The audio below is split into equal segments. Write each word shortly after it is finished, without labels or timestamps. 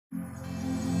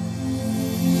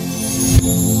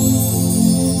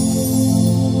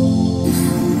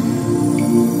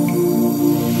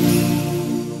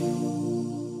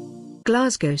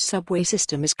Glasgow Subway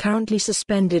system is currently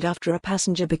suspended after a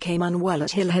passenger became unwell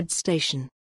at Hillhead station.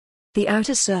 The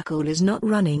outer circle is not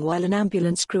running while an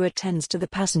ambulance crew attends to the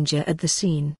passenger at the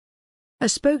scene. A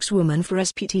spokeswoman for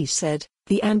SPT said,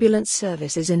 "The ambulance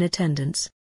service is in attendance.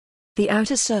 The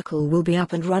outer circle will be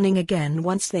up and running again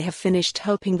once they have finished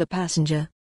helping the passenger.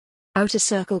 Outer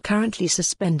circle currently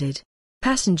suspended.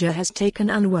 Passenger has taken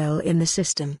unwell in the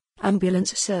system,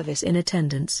 ambulance service in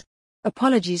attendance.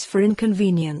 Apologies for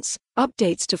inconvenience,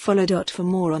 updates to follow. For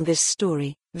more on this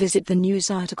story, visit the news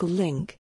article link.